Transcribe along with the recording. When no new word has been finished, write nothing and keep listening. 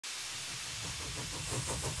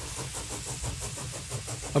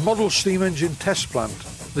A model steam engine test plant.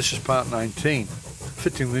 This is part 19.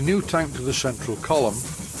 Fitting the new tank to the central column,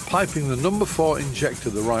 piping the number 4 injector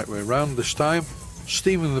the right way round this time,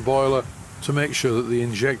 steaming the boiler to make sure that the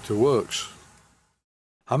injector works.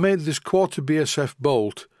 I made this 1/4 BSF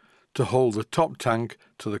bolt to hold the top tank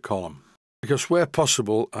to the column, because where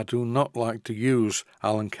possible I do not like to use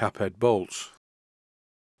Allen cap head bolts.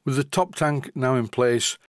 With the top tank now in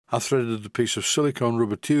place, I threaded a piece of silicone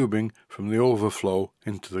rubber tubing from the overflow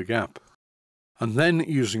into the gap, and then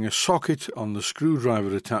using a socket on the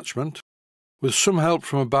screwdriver attachment, with some help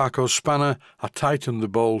from a Barco spanner, I tightened the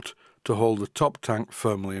bolt to hold the top tank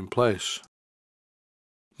firmly in place.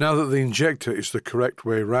 Now that the injector is the correct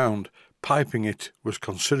way round, piping it was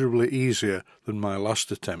considerably easier than my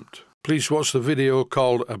last attempt. Please watch the video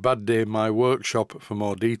called A Bad Day in My Workshop for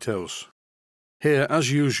more details. Here,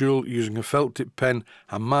 as usual, using a felt tip pen,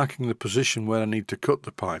 I'm marking the position where I need to cut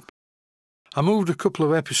the pipe. I moved a couple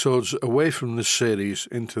of episodes away from this series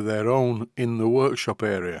into their own in the workshop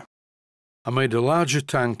area. I made a larger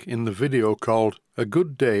tank in the video called A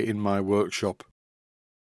Good Day in My Workshop.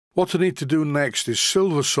 What I need to do next is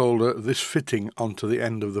silver solder this fitting onto the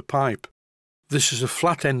end of the pipe. This is a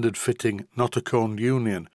flat-ended fitting, not a coned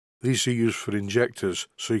union. These are used for injectors,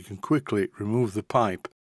 so you can quickly remove the pipe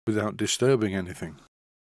without disturbing anything.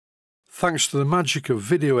 Thanks to the magic of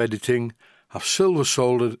video editing, I've silver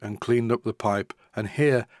soldered and cleaned up the pipe, and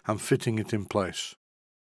here I'm fitting it in place.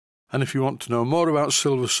 And if you want to know more about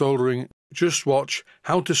silver soldering, just watch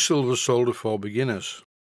How to Silver Solder for Beginners.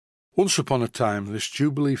 Once upon a time, this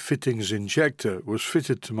Jubilee Fittings injector was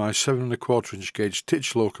fitted to my 7 1/4 inch gauge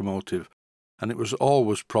Titch locomotive, and it was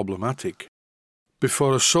always problematic.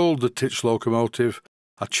 Before I sold the Titch locomotive,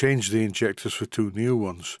 I changed the injectors for 2 new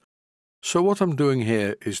ones. So what I'm doing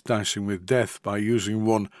here is dicing with death by using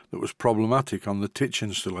one that was problematic on the Titch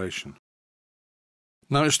installation.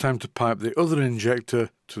 Now it's time to pipe the other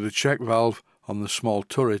injector to the check valve on the small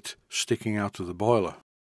turret sticking out of the boiler.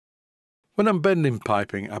 When I'm bending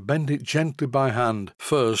piping, I bend it gently by hand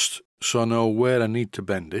first so I know where I need to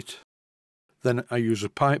bend it. Then I use a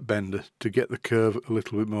pipe bender to get the curve a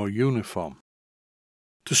little bit more uniform.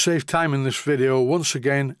 To save time in this video, once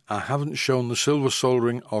again, I haven't shown the silver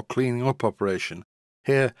soldering or cleaning up operation.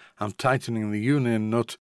 Here I'm tightening the union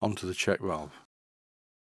nut onto the check valve,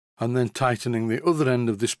 and then tightening the other end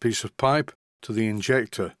of this piece of pipe to the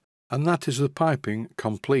injector, and that is the piping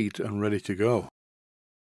complete and ready to go.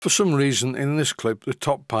 For some reason in this clip the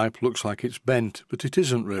top pipe looks like it's bent, but it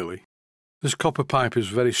isn't really. This copper pipe is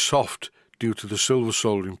very soft due to the silver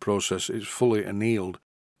soldering process. It's fully annealed,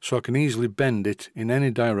 so I can easily bend it in any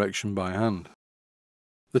direction by hand.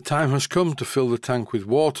 The time has come to fill the tank with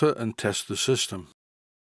water and test the system.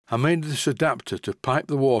 I made this adapter to pipe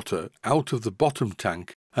the water out of the bottom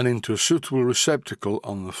tank and into a suitable receptacle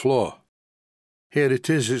on the floor. Here it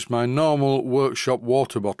is, it's my normal workshop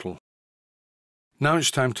water bottle. Now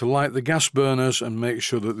it's time to light the gas burners and make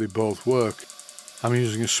sure that they both work. I'm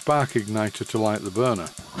using a spark igniter to light the burner.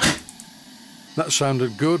 That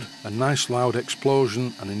sounded good, a nice loud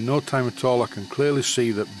explosion, and in no time at all I can clearly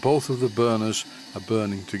see that both of the burners are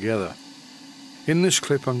burning together. In this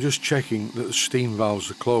clip I'm just checking that the steam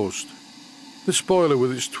valves are closed. This boiler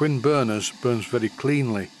with its twin burners burns very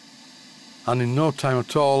cleanly, and in no time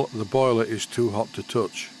at all the boiler is too hot to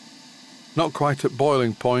touch. Not quite at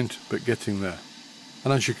boiling point, but getting there.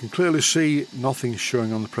 And as you can clearly see, nothing's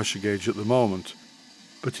showing on the pressure gauge at the moment.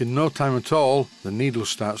 But in no time at all, the needle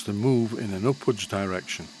starts to move in an upwards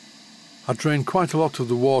direction. I drained quite a lot of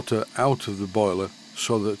the water out of the boiler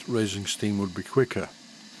so that raising steam would be quicker.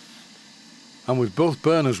 And with both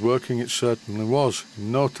burners working, it certainly was.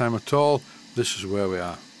 In no time at all, this is where we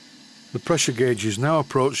are. The pressure gauge is now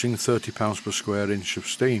approaching 30 pounds per square inch of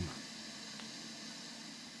steam.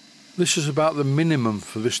 This is about the minimum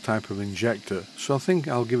for this type of injector, so I think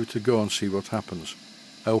I'll give it a go and see what happens.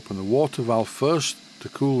 I open the water valve first to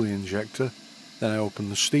cool the injector, then I open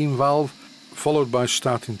the steam valve, followed by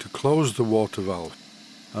starting to close the water valve.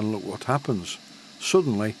 And look what happens.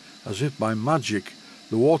 Suddenly, as if by magic,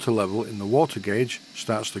 the water level in the water gauge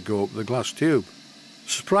starts to go up the glass tube.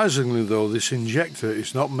 Surprisingly though, this injector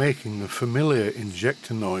is not making the familiar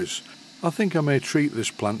injector noise. I think I may treat this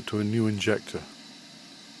plant to a new injector.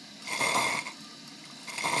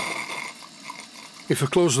 If I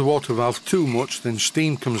close the water valve too much, then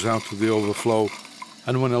steam comes out of the overflow,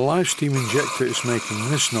 and when a live steam injector is making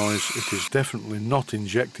this noise, it is definitely not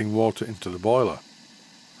injecting water into the boiler.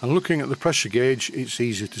 And looking at the pressure gauge, it's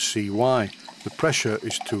easy to see why. The pressure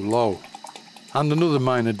is too low. And another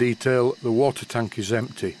minor detail, the water tank is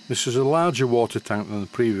empty. This is a larger water tank than the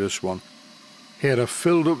previous one. Here I've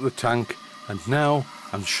filled up the tank, and now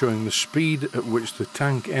I'm showing the speed at which the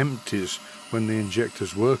tank empties when the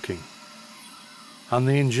injector's working. And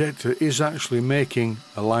the injector is actually making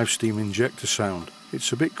a live steam injector sound.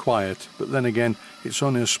 It's a bit quiet, but then again, it's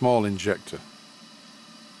only a small injector.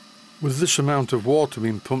 With this amount of water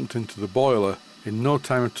being pumped into the boiler, in no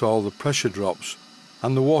time at all the pressure drops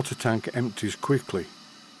and the water tank empties quickly.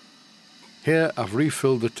 Here I've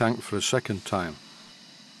refilled the tank for a second time.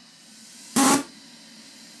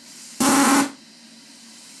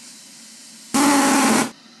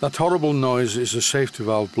 That horrible noise is a safety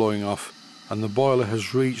valve blowing off, and the boiler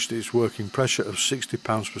has reached its working pressure of 60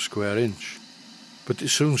 pounds per square inch. But it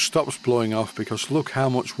soon stops blowing off because look how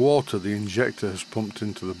much water the injector has pumped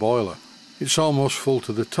into the boiler. It's almost full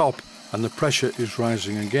to the top and the pressure is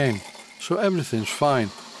rising again, so everything's fine.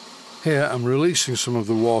 Here I'm releasing some of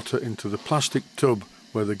the water into the plastic tub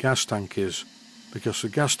where the gas tank is, because the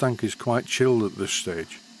gas tank is quite chilled at this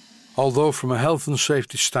stage. Although from a health and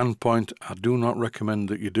safety standpoint, I do not recommend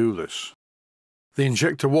that you do this. The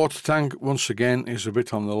injector water tank, once again, is a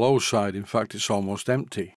bit on the low side. In fact, it's almost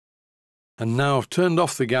empty. And now I've turned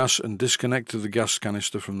off the gas and disconnected the gas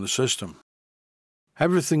canister from the system.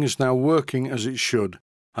 Everything is now working as it should.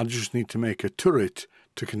 I just need to make a turret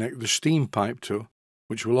to connect the steam pipe to,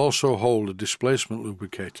 which will also hold a displacement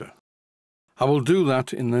lubricator. I will do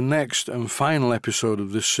that in the next and final episode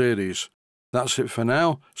of this series. That's it for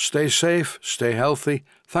now. Stay safe, stay healthy.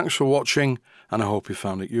 Thanks for watching, and I hope you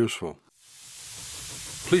found it useful.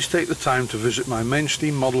 Please take the time to visit my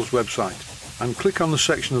Mainsteam Models website and click on the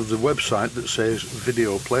section of the website that says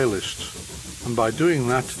Video Playlists. And by doing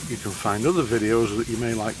that, you can find other videos that you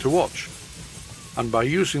may like to watch. And by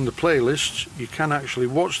using the playlists, you can actually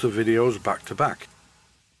watch the videos back to back.